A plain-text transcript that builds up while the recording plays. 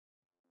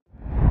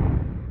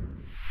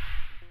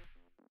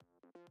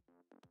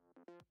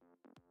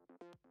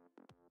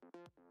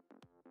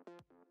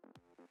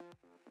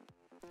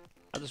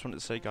I just wanted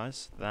to say,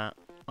 guys, that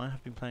I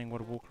have been playing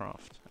World of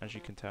Warcraft. As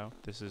you can tell,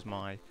 this is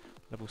my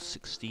level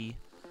 60,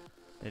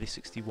 nearly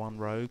 61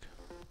 rogue.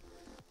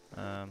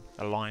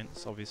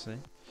 Alliance, obviously.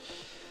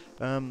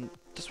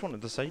 Just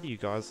wanted to say to you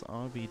guys,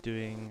 I'll be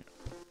doing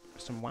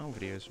some WoW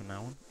videos from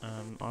now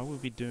on. I will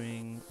be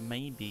doing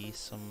maybe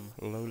some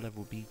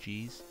low-level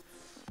BGs.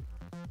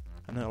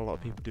 I know a lot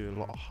of people do a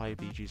lot of high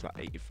BGs, like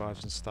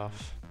 85s and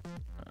stuff,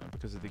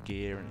 because of the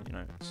gear and, you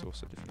know, it's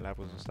also different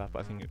levels and stuff, but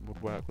I think it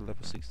would work with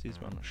level 60s,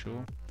 but I'm not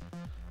sure.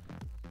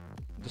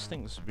 I just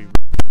think this would be really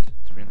good,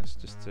 to be honest,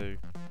 just to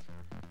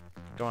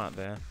go out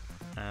there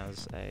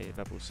as a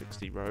level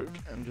 60 rogue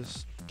and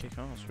just kick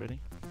ass, really.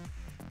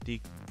 The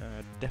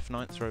Death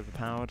Knights are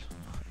overpowered.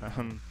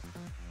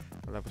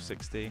 Level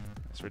 60,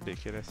 it's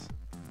ridiculous.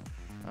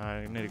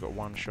 I nearly got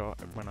one shot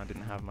when I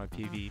didn't have my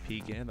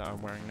PvP gear that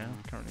I'm wearing now,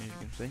 currently, as you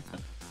can see.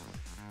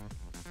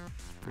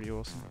 Pretty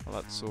awesome. I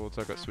like the swords.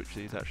 I got to switch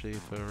these actually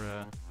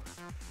for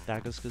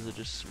daggers because I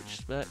just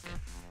switched back.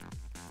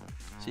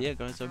 So yeah,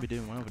 guys, I'll be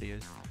doing WoW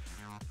videos.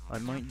 I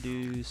might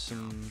do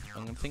some.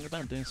 I'm thinking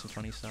about doing some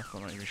funny stuff.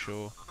 I'm not even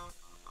sure.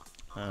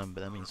 But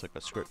that means I've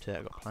got to script it,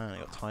 I've got to plan it, I've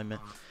got to time it.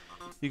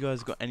 If you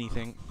guys got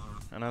anything,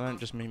 and I don't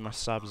just mean my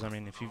subs. I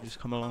mean, if you just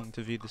come along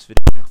to view this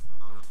video,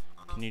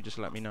 can you just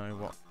let me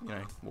know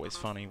what is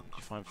funny, what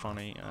you find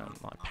funny,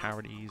 like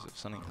parodies of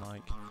something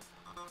like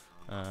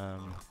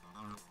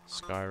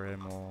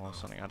Skyrim or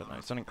something, I don't know,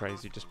 something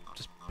crazy, just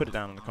put it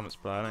down in the comments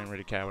below. I don't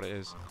really care what it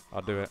is,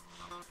 I'll do it.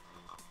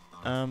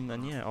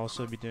 And yeah, I'll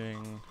also be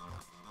doing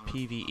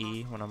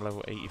PvE when I'm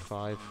level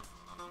 85.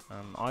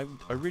 I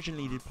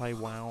originally did play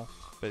WoW,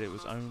 but it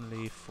was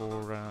only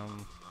for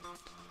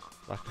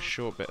like a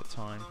short bit of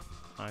time.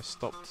 I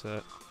stopped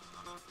at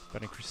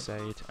Burning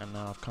Crusade, and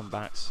now I've come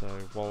back, so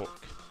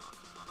Walk,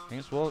 I think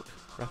it's Walk,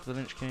 Wrath of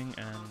the Lich King,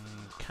 and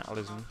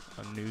Catalysm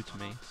are new to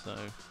me, so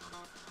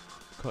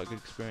quite a good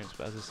experience.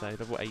 But as I say,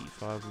 level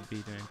 85 will be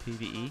doing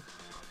PvE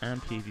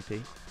and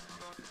PvP.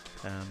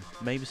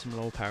 Maybe some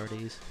LoL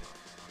parodies,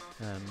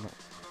 not,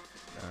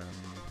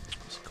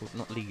 what's it called,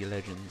 not League of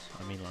Legends,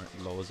 I mean like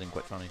LoL is in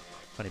quite funny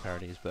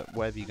parodies, but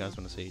whatever you guys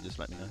want to see, just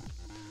let me know.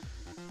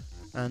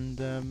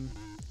 And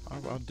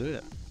I'll do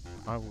it.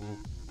 I will,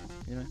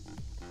 you know,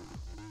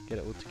 get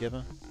it all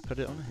together, put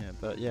it on here.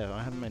 But yeah,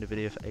 I haven't made a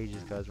video for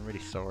ages, guys. I'm really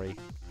sorry.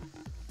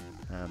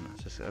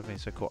 I've been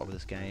so caught up with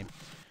this game.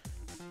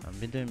 I've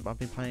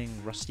been playing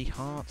Rusty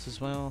Hearts as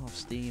well off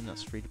Steam.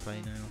 That's free to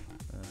play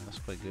now. That's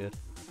quite good.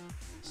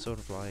 Sort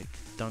of like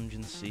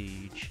Dungeon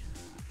Siege,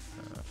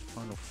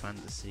 Final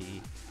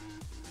Fantasy,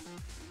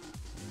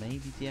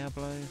 maybe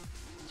Diablo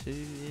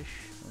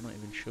 2-ish. I'm not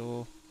even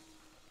sure.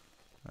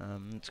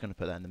 I'm just gonna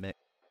put that in the mix.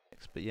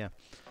 But yeah,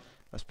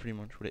 that's pretty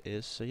much what it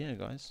is. So yeah,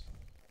 guys.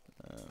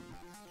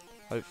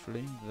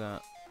 Hopefully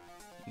that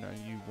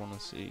you want to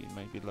see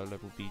maybe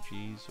low-level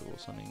BGs or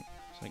something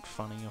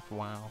funny off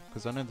WoW,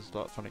 because I know there's a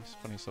lot of funny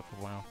stuff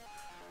off WoW.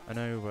 I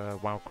know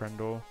WoW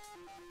Krendor,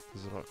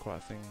 there's quite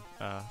a thing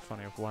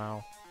funny off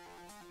WoW.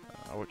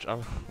 I watch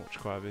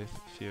quite a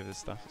few of his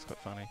stuff. It's quite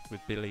funny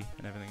with Billy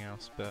and everything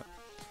else, but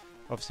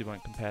obviously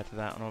won't compare to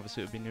that, and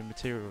obviously it would be new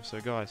material.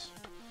 So guys,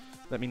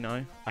 let me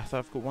know. I've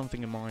got one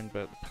thing in mind,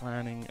 but the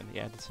planning and the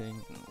editing,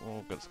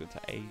 that's going to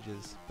take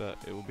ages, but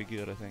it will be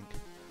good, I think.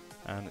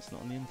 And it's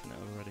not on the internet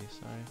already,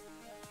 so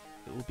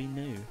it will be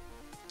new.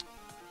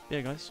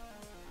 Yeah, guys,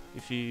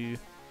 if you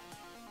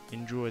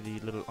enjoy the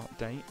little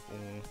update,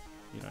 or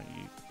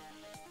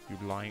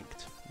you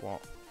liked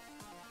what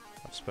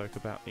I've spoke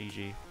about,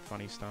 e.g.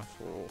 funny stuff,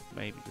 or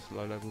maybe just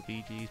low-level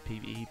BGs,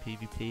 PvE,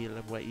 PvP at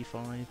level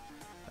 85,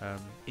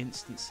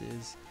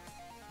 instances.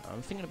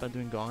 I'm thinking about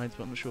doing guides,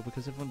 but I'm not sure,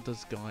 because everyone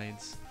does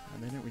guides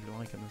and they don't really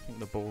like them. I think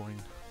they're boring.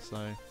 So,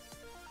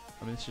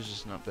 I mean, this is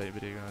just an update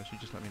video, guys. You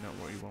just let me know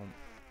what you want,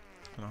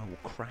 and I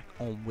will crack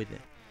on with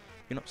it.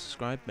 If you're not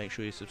subscribed, make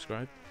sure you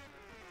subscribe.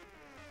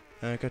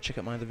 Go check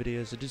out my other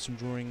videos.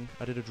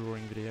 I did a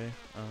drawing video.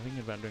 I'm thinking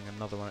about doing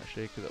another one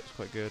actually, because that was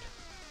quite good.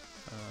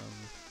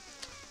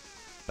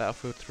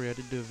 Battlefield 3, I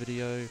did do a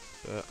video,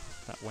 but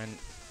that went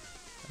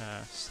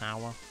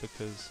sour,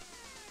 because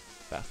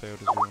Battlefield,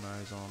 as we all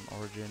know, is on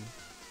Origin,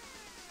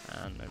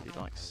 and nobody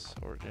likes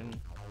Origin.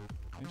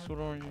 It's called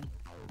Origin.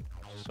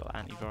 It's sort of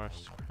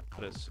antivirus crap,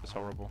 but it's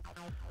horrible.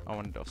 I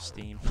wanted it off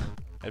Steam.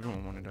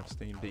 Everyone wanted it off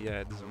Steam, but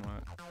yeah, it doesn't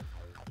work.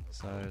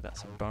 So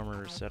that's a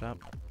bummer setup.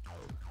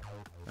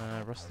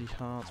 Rusty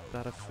Hearts,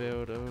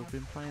 Battlefield. I've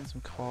been playing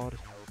some COD.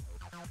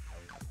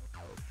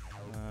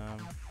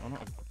 I'm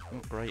not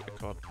great at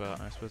COD,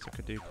 but I suppose I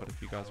could do COD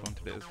if you guys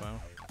wanted it as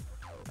well.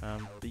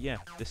 But yeah,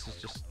 this is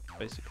just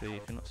basically,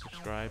 if you're not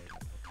subscribed,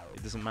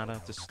 it doesn't matter,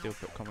 just still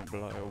put a comment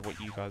below what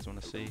you guys want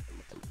to see,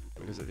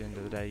 because at the end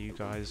of the day, you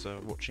guys are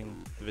watching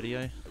the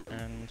video,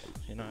 and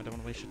I don't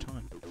want to waste your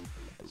time.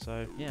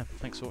 So yeah,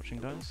 thanks for watching,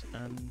 guys,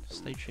 and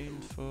stay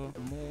tuned for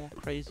more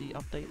crazy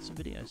updates and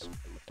videos.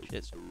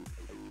 Cheers.